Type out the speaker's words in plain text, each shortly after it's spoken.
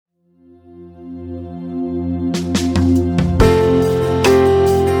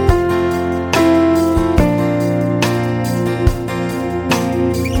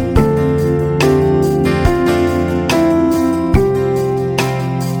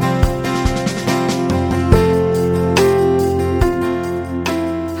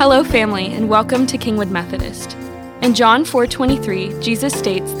Hello, family, and welcome to Kingwood Methodist. In John 4:23, Jesus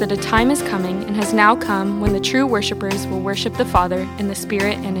states that a time is coming and has now come when the true worshipers will worship the Father in the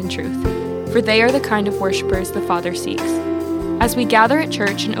Spirit and in truth, for they are the kind of worshipers the Father seeks. As we gather at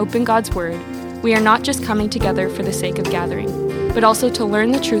church and open God's Word, we are not just coming together for the sake of gathering, but also to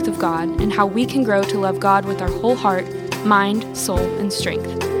learn the truth of God and how we can grow to love God with our whole heart, mind, soul, and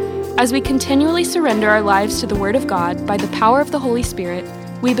strength. As we continually surrender our lives to the Word of God by the power of the Holy Spirit,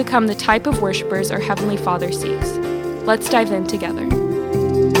 we become the type of worshipers our Heavenly Father seeks. Let's dive in together.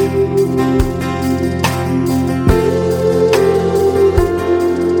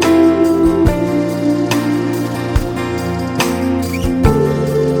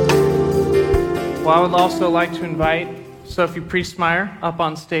 Well, I would also like to invite Sophie Priestmeyer up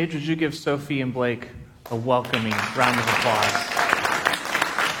on stage. Would you give Sophie and Blake a welcoming round of applause?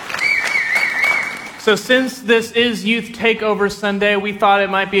 So since this is Youth Takeover Sunday, we thought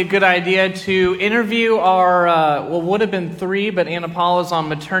it might be a good idea to interview our, would have been three, but Anna Paula is on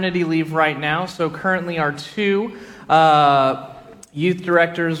maternity leave right now. So currently our two youth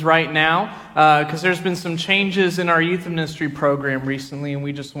directors right now, because there's been some changes in our youth ministry program recently, and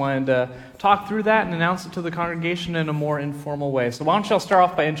we just wanted to talk through that and announce it to the congregation in a more informal way. So why don't y'all start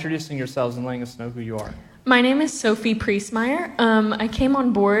off by introducing yourselves and letting us know who you are. My name is Sophie Priestmeyer. I came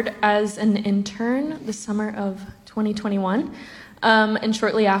on board as an intern the summer of 2021, and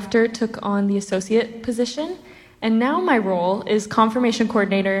shortly after took on the associate position. And now my role is confirmation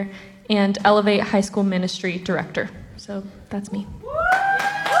coordinator and Elevate High School Ministry director. So that's me.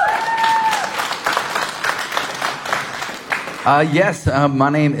 Yes,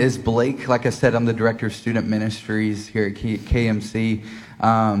 my name is Blake. Like I said, I'm the director of student ministries here at KMC.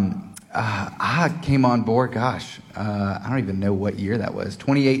 I came on board, I don't even know what year that was.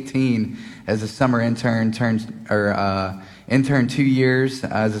 2018 as a summer intern, interned 2 years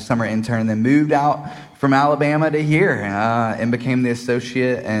as a summer intern, then moved out from Alabama to here and became the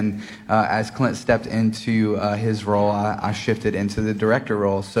associate. And as Clint stepped into his role, I shifted into the director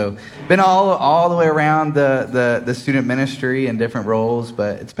role. So been all the way around the student ministry and different roles,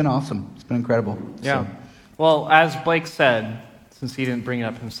 but it's been awesome. It's been incredible. Yeah. So. Well, as Blake said, since he didn't bring it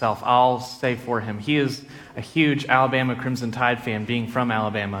up himself, I'll say for him, he is a huge Alabama Crimson Tide fan, being from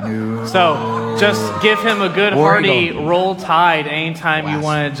Alabama. No. So just give him a good, hearty Roll Tide anytime you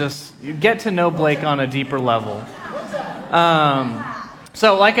want to just get to know Blake on a deeper level.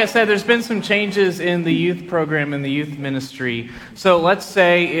 So like I said, there's been some changes in the youth program and the youth ministry. So let's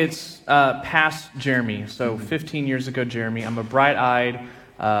say it's past Jeremy. So 15 years ago, Jeremy, I'm a bright-eyed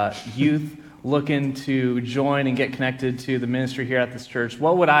youth looking to join and get connected to the ministry here at this church.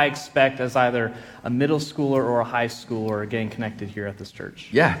 What would I expect as either a middle schooler or a high schooler getting connected here at this church?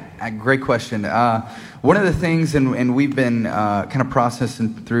 Yeah, great question. One of the things, and we've been kind of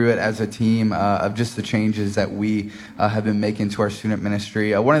processing through it as a team of just the changes that we have been making to our student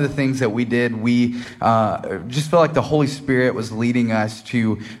ministry. One of the things that we did, we just felt like the Holy Spirit was leading us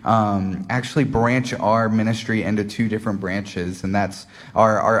to actually branch our ministry into two different branches, and that's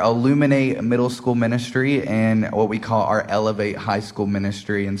our Illuminate middle school ministry and what we call our Elevate high school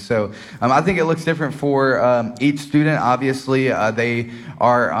ministry. And so I think it looks different for each student. Obviously, they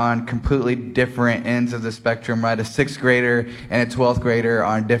are on completely different ends of the spectrum, right? A 6th grader and a 12th grader are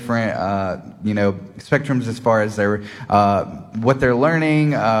on different, spectrums as far as their what they're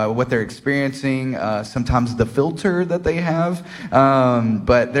learning, what they're experiencing, sometimes the filter that they have,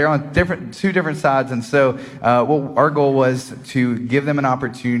 but they're on two different sides. And so our goal was to give them an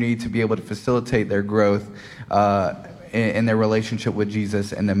opportunity to be able to facilitate their growth in their relationship with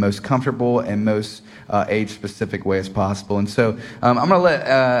Jesus in the most comfortable and most age-specific way as possible. And so I'm going to let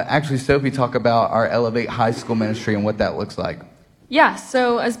actually Sophie talk about our Elevate High School ministry and what that looks like. Yeah,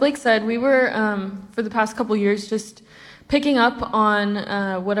 so as Blake said, we were, for the past couple years, just picking up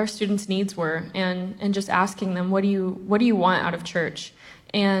on what our students' needs were and just asking them, what do you want out of church?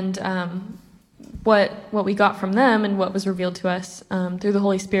 And what we got from them and what was revealed to us through the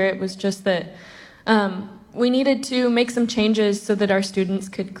Holy Spirit was just that we needed to make some changes so that our students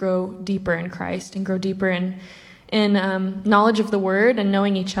could grow deeper in Christ and grow deeper in knowledge of the Word and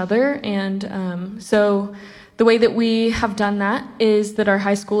knowing each other. And so the way that we have done that is that our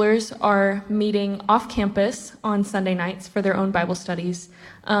high schoolers are meeting off campus on Sunday nights for their own Bible studies.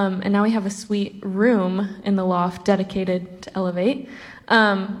 And now we have a sweet room in the loft dedicated to Elevate.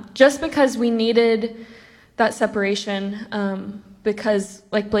 Just because we needed that separation, because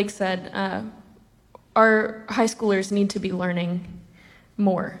like Blake said, our high schoolers need to be learning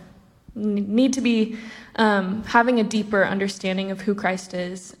more. need to be having a deeper understanding of who Christ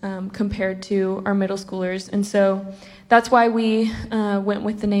is compared to our middle schoolers. And so that's why we went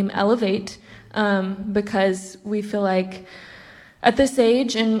with the name Elevate, because we feel like at this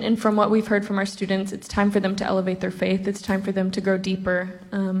age, and from what we've heard from our students, it's time for them to elevate their faith. It's time for them to grow deeper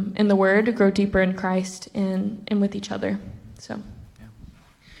in the Word, grow deeper in Christ, and with each other. So.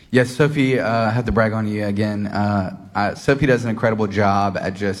 Yes, Sophie, I have to brag on you again. Sophie does an incredible job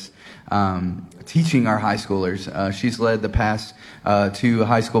at just teaching our high schoolers. She's led the past 2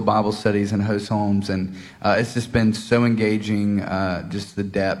 high school Bible studies in host homes, and it's just been so engaging. Just the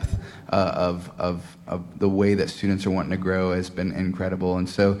depth of the way that students are wanting to grow has been incredible. And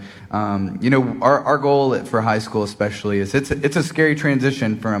so, our goal for high school especially is it's a scary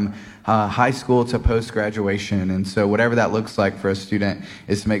transition from high school to post-graduation. And so whatever that looks like for a student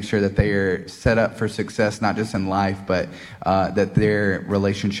is to make sure that they are set up for success, not just in life, but that their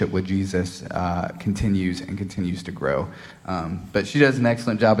relationship with Jesus continues to grow. But she does an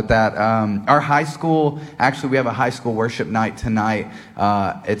excellent job at that. Our high school, actually we have a high school worship night tonight.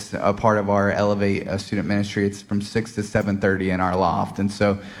 It's a part of our Elevate student ministry. It's from 6 to 7:30 in our loft. And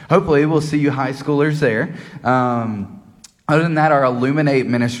so hopefully we'll see you high schoolers there. Other than that, our Illuminate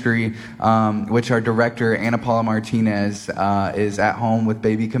ministry, which our director, Ana Paula Martinez, is at home with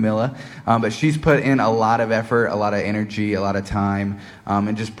baby Camilla. But she's put in a lot of effort, a lot of energy, a lot of time,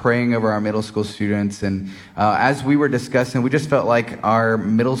 and just praying over our middle school students. And as we were discussing, we just felt like our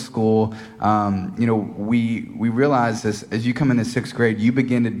middle school, we realized this, as you come into 6th grade, you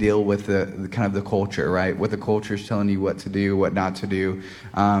begin to deal with the kind of the culture, right? What the culture is telling you what to do, what not to do.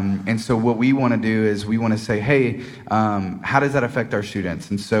 And so what we want to do is we want to say, hey, how does that affect our students?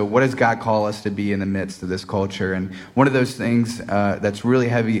 And so what does God call us to be in the midst of this culture? And one of those things that's really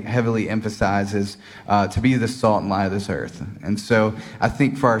heavily emphasized is to be the salt and light of this earth. And so I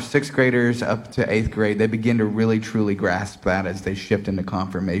think for our 6th graders up to 8th grade, they begin to really truly grasp that as they shift into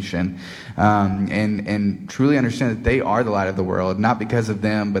confirmation, and truly understand that they are the light of the world, not because of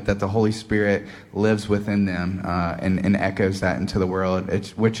them, but that the Holy Spirit lives within them and echoes that into the world,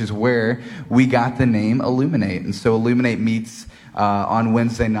 which is where we got the name Illuminate. And so Illuminate meets on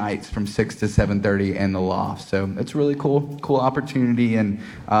Wednesday nights from 6 to 7:30 in the loft. So it's a really cool opportunity, and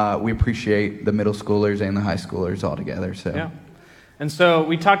we appreciate the middle schoolers and the high schoolers all together. So. Yeah. And so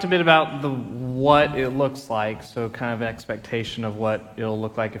we talked a bit about what it looks like, so kind of expectation of what it'll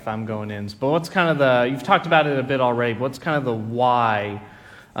look like if I'm going in. But what's kind of you've talked about it a bit already, but what's kind of the why,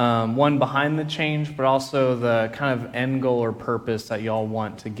 one behind the change, but also the kind of end goal or purpose that y'all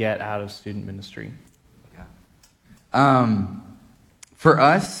want to get out of student ministry? For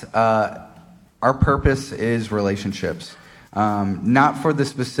us, our purpose is relationships. Not for the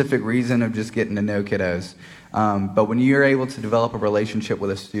specific reason of just getting to know kiddos, but when you're able to develop a relationship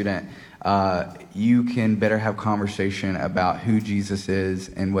with a student, you can better have conversation about who Jesus is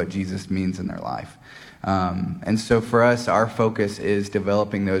and what Jesus means in their life. And so for us, our focus is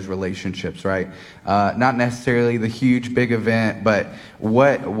developing those relationships, right? Not necessarily the huge, big event, but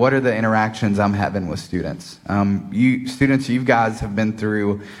what are the interactions I'm having with students? You guys have been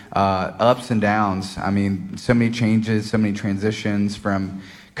through ups and downs. I mean, so many changes, so many transitions from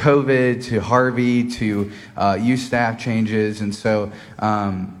COVID to Harvey to youth staff changes. And so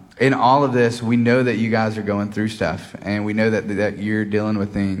in all of this, we know that you guys are going through stuff, and we know that you're dealing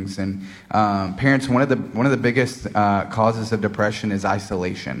with things. And parents, one of the biggest causes of depression is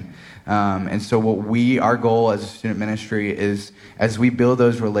isolation. And so our goal as a student ministry is, as we build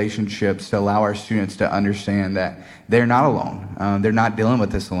those relationships, to allow our students to understand that they're not alone. They're not dealing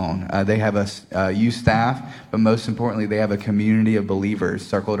with this alone. They have a youth staff, but most importantly, they have a community of believers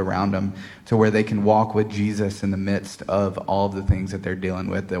circled around them to where they can walk with Jesus in the midst of all of the things that they're dealing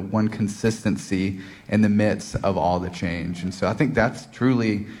with, that one consistency in the midst of all the change. And so I think that's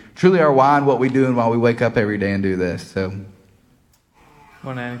truly our why and what we do and why we wake up every day and do this. So.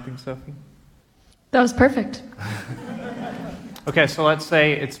 Want to add anything, Sophie? That was perfect. Okay, so let's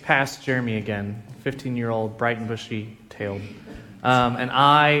say it's past Jeremy again, 15-year-old, bright and bushy-tailed. And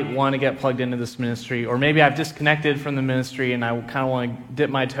I want to get plugged into this ministry, or maybe I've disconnected from the ministry and I kind of want to dip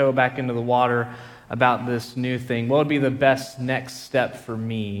my toe back into the water about this new thing. What would be the best next step for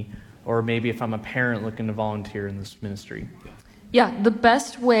me, or maybe if I'm a parent looking to volunteer in this ministry? Yeah, the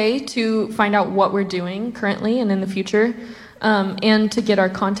best way to find out what we're doing currently and in the future, and to get our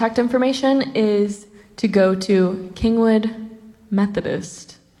contact information, is to go to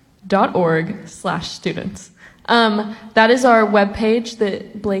kingwoodmethodist.org/students. That is our webpage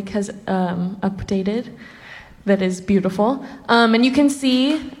that Blake has updated. that is beautiful. And you can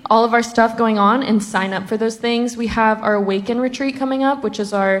see all of our stuff going on and sign up for those things. We have our Awaken retreat coming up, which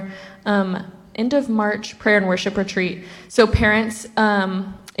is our end of March prayer and worship retreat. So parents,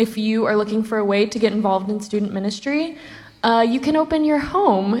 if you are looking for a way to get involved in student ministry, you can open your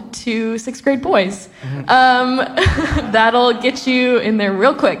home to 6th grade boys. That'll get you in there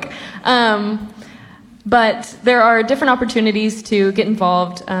real quick. But there are different opportunities to get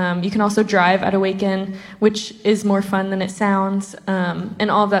involved. You can also drive at Awaken, which is more fun than it sounds.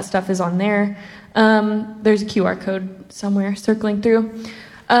 And all of that stuff is on there. There's a QR code somewhere circling through.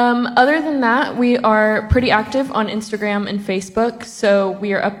 Other than that, we are pretty active on Instagram and Facebook. So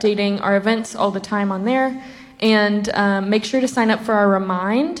we are updating our events all the time on there. And make sure to sign up for our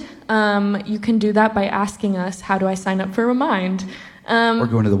Remind. You can do that by asking us, how do I sign up for Remind? Or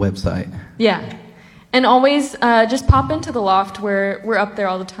going to the website. Yeah. And always just pop into the loft where we're up there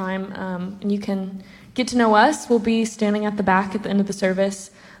all the time. And you can get to know us. We'll be standing at the back at the end of the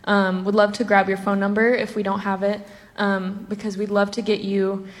service. Would love to grab your phone number if we don't have it, because we'd love to get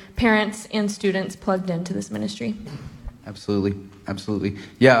you, parents and students, plugged into this ministry. Absolutely.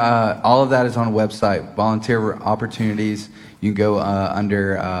 Yeah, all of that is on the website. Volunteer opportunities. You can go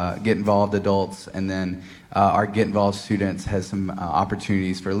under Get Involved Adults, and then our Get Involved Students has some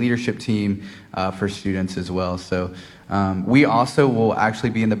opportunities for leadership team for students as well. So we also will actually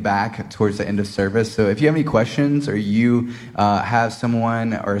be in the back towards the end of service. So if you have any questions, or you have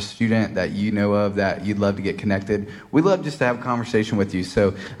someone or a student that you know of that you'd love to get connected, we'd love just to have a conversation with you.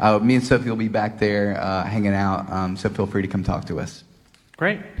 So me and Sophie will be back there hanging out, so feel free to come talk to us.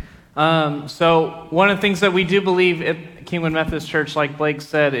 Great. So one of the things that we do believe at Kingwood Methodist Church, like Blake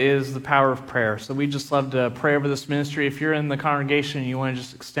said, is the power of prayer. So we just love to pray over this ministry. If you're in the congregation and you want to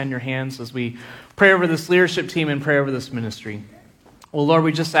just extend your hands as we pray over this leadership team and pray over this ministry. Well, Lord,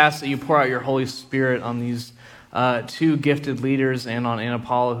 we just ask that you pour out your Holy Spirit on these two gifted leaders and on Anna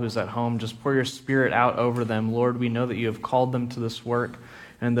Paula, who's at home. Just pour your Spirit out over them. Lord, we know that you have called them to this work,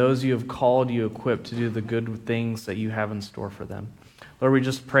 and those you have called, you equip to do the good things that you have in store for them. Lord, we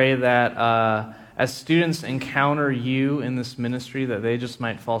just pray that as students encounter you in this ministry, that they just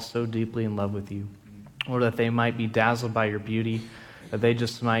might fall so deeply in love with you. Or that they might be dazzled by your beauty, that they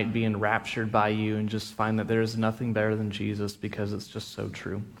just might be enraptured by you and just find that there is nothing better than Jesus, because it's just so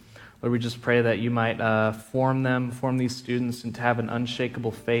true. Lord, we just pray that you might form these students and to have an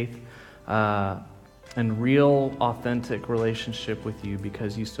unshakable faith and real, authentic relationship with you,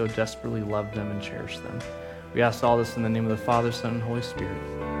 because you so desperately love them and cherish them. We ask all this in the name of the Father, Son, and Holy Spirit.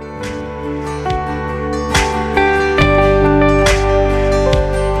 Amen.